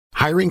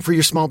Hiring for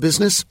your small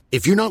business?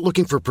 If you're not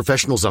looking for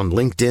professionals on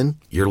LinkedIn,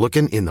 you're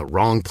looking in the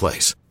wrong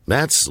place.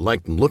 That's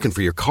like looking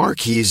for your car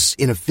keys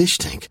in a fish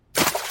tank.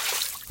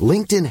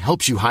 LinkedIn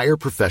helps you hire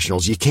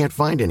professionals you can't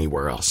find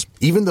anywhere else,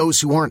 even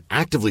those who aren't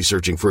actively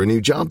searching for a new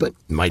job but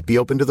might be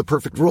open to the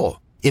perfect role.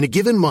 In a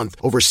given month,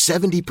 over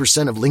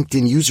 70% of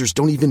LinkedIn users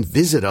don't even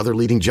visit other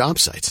leading job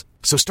sites.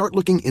 So start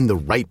looking in the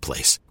right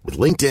place. With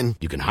LinkedIn,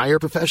 you can hire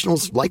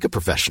professionals like a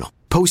professional.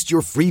 Post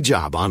your free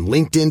job on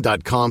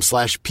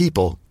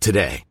linkedin.com/people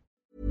today.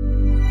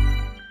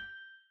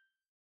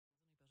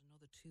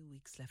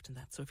 Left in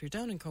that. So if you're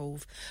down in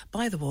Cove,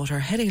 by the water,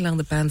 heading along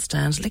the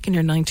bandstand, licking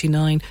your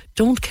 99,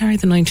 don't carry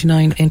the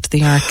 99 into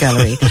the art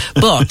gallery.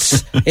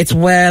 But it's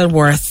well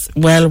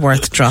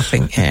worth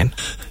dropping in.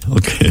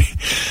 Okay.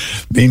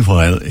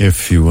 Meanwhile,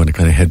 if you want to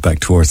kind of head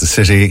back towards the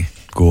city,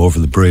 go over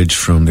the bridge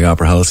from the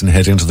Opera House and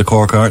head into the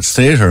Cork Arts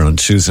Theatre on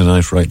Tuesday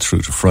night right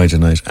through to Friday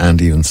night and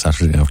even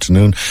Saturday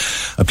afternoon.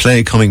 A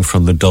play coming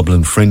from the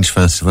Dublin Fringe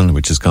Festival,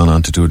 which has gone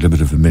on to do a little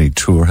bit of a mini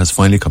tour, has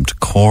finally come to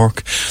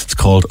Cork. It's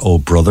called Oh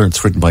Brother.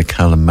 It's written by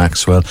Callum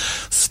Maxwell,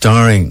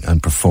 starring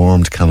and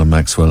performed Callum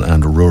Maxwell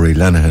and Rory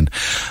Lenihan.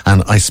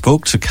 And I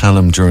spoke to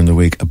Callum during the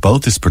week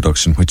about this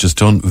production, which has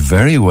done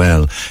very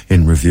well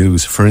in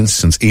reviews. For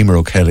instance, Emer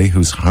O'Kelly,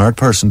 who's a hard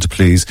person to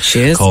please,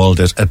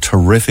 called it a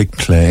terrific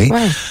play.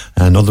 Wow.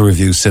 And other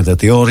reviews said that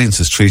the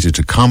audience is treated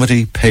to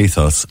comedy,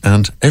 pathos,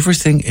 and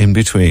everything in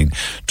between.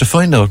 To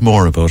find out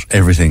more about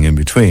everything in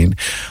between,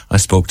 I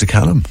spoke to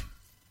Callum.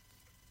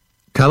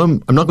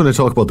 Callum, I'm not going to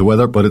talk about the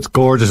weather, but it's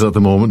gorgeous at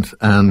the moment.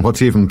 And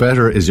what's even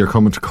better is you're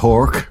coming to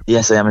Cork.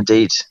 Yes, I am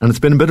indeed. And it's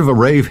been a bit of a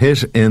rave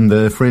hit in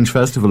the Fringe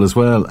Festival as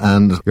well.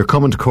 And you're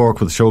coming to Cork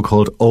with a show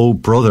called Oh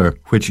Brother,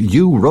 which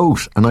you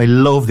wrote. And I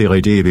love the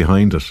idea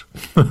behind it.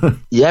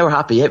 Yeah, we're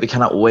happy. Yeah, we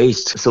cannot wait.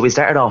 So we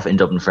started off in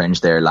Dublin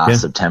Fringe there last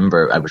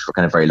September, which we're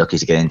kind of very lucky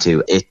to get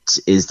into. It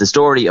is the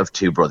story of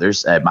two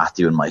brothers,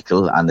 Matthew and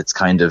Michael. And it's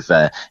kind of,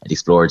 it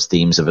explores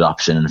themes of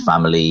adoption and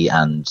family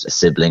and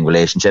sibling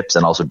relationships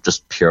and also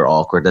just pure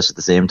awkwardness at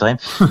the same time.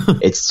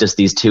 It's just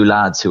these two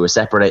lads who were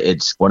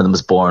separated. One of them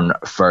was born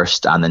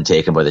first and then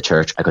taken by the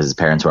church because his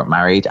parents weren't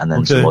married, and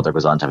then some mother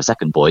goes on to have a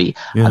second boy,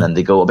 and then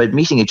they go about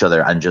meeting each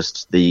other, and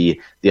just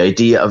the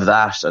idea of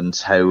that and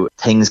how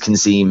things can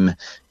seem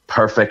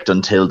perfect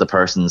until the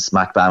person's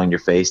smack bang in your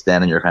face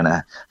then, and you're kind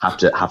of have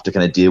to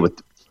kind of deal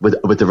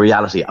with the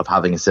reality of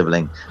having a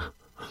sibling.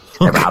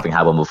 Never having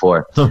had one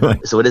before.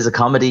 Right. So it is a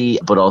comedy,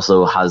 but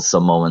also has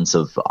some moments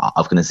of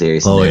kind of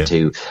serious in there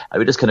too. I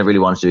would just kind of really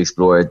wanted to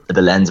explore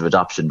the lens of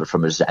adoption, but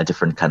from a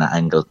different kind of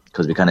angle,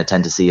 because we kind of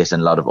tend to see it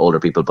in a lot of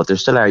older people, but there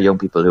still are young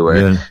people who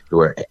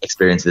are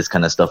experiencing this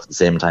kind of stuff at the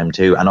same time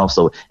too. And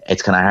also,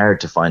 it's kind of hard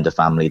to find a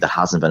family that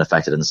hasn't been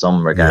affected in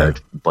some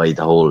regard by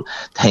the whole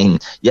thing.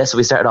 So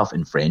we started off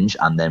in Fringe,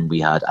 and then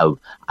we had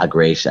a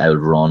great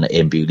run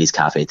in Bewley's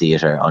Cafe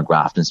Theatre on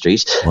Grafton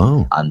Street.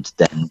 Wow. And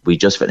then we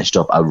just finished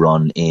up a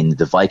run in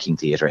the Viking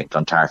Theatre in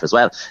Clontarf as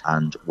well.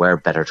 And where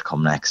better to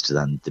come next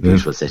than the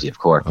beautiful city of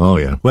Cork? Oh,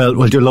 yeah. Well,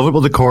 you'll love it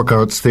about the Cork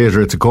Arts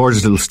Theatre. It's a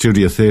gorgeous little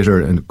studio theatre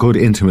and good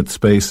intimate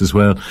space as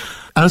well.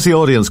 As the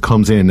audience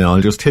comes in now,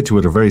 I'll just hit you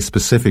with a very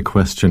specific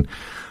question.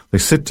 They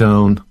sit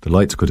down, the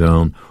lights go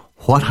down.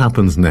 What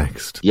happens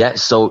next? Yeah,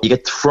 so you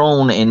get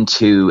thrown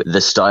into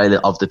the style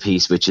of the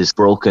piece, which is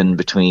broken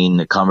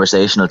between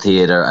conversational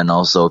theatre and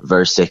also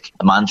versic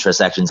mantra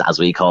sections, as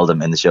we call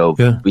them in the show.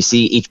 Yeah. We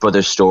see each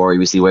brother's story,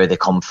 we see where they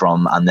come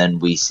from, and then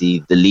we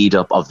see the lead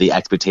up of the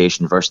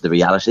expectation versus the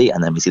reality,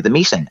 and then we see the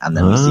meeting, and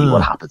then we see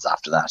what happens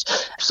after that.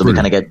 So we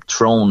kind of get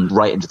thrown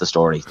right into the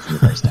story from the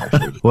very start,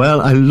 really. Well,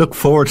 I look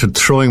forward to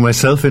throwing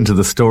myself into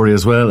the story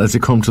as well as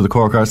you come to the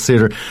Cork Arts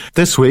Theatre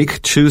this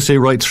week, Tuesday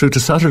right through to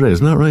Saturday,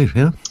 isn't that right?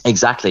 Yeah.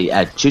 Exactly.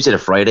 Tuesday to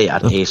Friday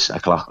at 8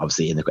 o'clock,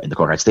 obviously, in the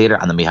Cork Arts Theatre,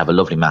 and then we have a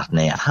lovely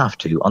matinee at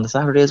 2:30 on the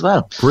Saturday as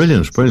well.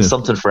 Brilliant.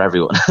 Something for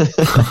everyone.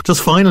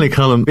 Just finally,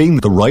 Callum, being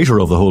the writer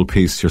of the whole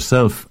piece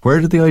yourself, where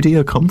did the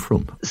idea come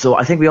from? So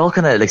I think we all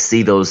kind of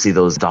see those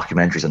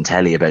documentaries on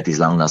telly about these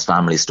long lost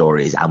family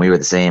stories, and we were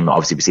the same.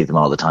 Obviously, we see them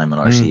all the time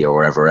on RTÉ or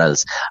wherever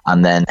else.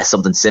 And then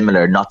something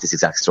similar, not this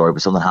exact story,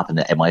 but something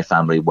happened in my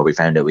family where we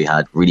found out we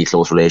had really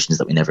close relations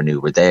that we never knew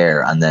were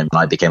there. And then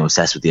I became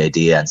obsessed with the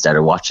idea and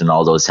started watching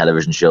all those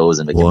television shows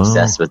and became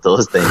obsessed with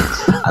those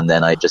things. And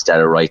then I just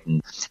started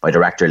writing. My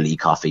director, Lee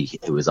Coffey,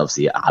 who was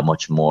obviously a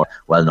much more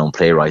well-known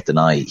playwright than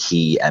I,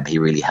 he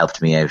really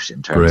helped me out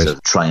in terms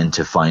of trying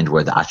to find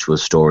where the actual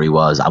story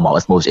was and what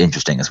was most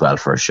interesting as well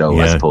for a show,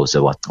 as opposed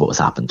to what was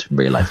happened in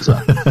real life as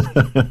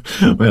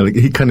well. Well,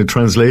 he kind of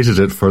translated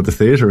it for the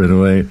theatre in a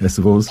way, I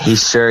suppose. He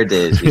sure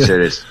did.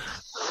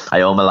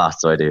 I owe him a lot,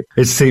 so I do.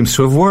 It seems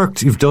to have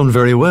worked. You've done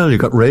very well. You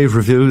got rave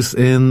reviews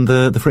in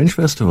the Fringe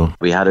Festival.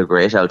 We had a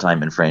great old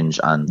time in Fringe,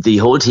 and the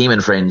whole team in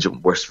Fringe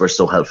were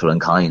so helpful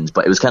and kind.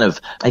 But it was I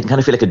can kind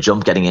of feel like a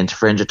jump getting into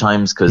Fringe at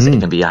times, because it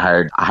can be a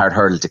hard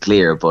hurdle to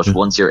clear. But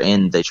once you're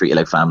in, they treat you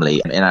like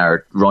family. In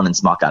our run in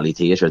Smock Alley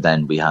Theatre,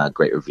 then we had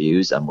great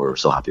reviews, and we're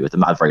so happy with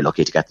them. I'm very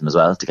lucky to get them as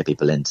well, to get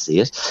people in to see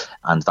it,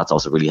 and that's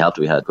also really helped.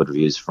 We had good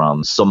reviews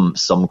from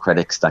some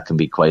critics that can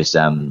be quite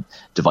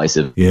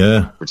divisive.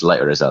 Yeah, we're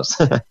delighted with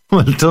ourselves.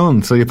 Well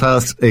done. So you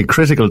passed a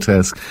critical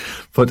test.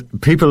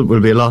 But people will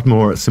be a lot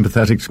more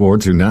sympathetic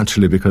towards you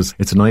naturally because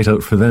it's a night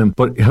out for them.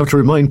 But you have to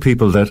remind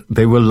people that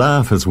they will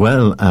laugh as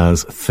well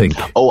as think.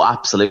 Oh,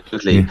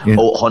 absolutely. Yeah.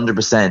 Oh,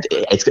 100%.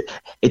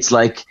 It's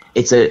like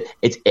it's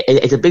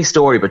a big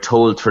story, but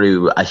told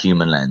through a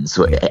human lens.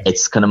 So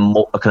it's kind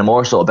of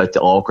more so about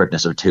the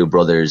awkwardness of two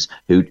brothers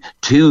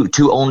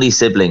two only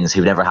siblings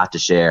who've never had to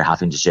share,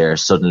 having to share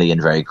suddenly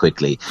and very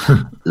quickly.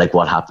 Like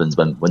what happens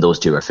when those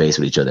two are faced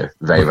with each other.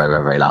 Very, very,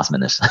 very, very last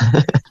minute.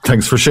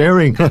 Thanks for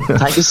sharing.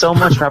 Thank you so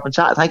much for having a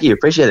chat. Thank you.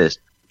 Appreciate it.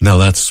 Now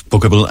that's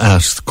bookable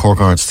at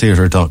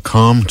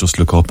corkartstheatre.com. Just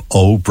look up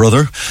Oh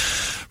Brother,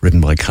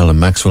 written by Callum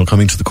Maxwell,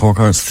 coming to the Cork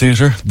Arts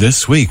Theatre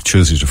this week,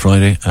 Tuesday to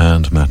Friday,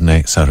 and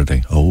matinee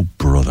Saturday. Oh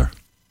Brother.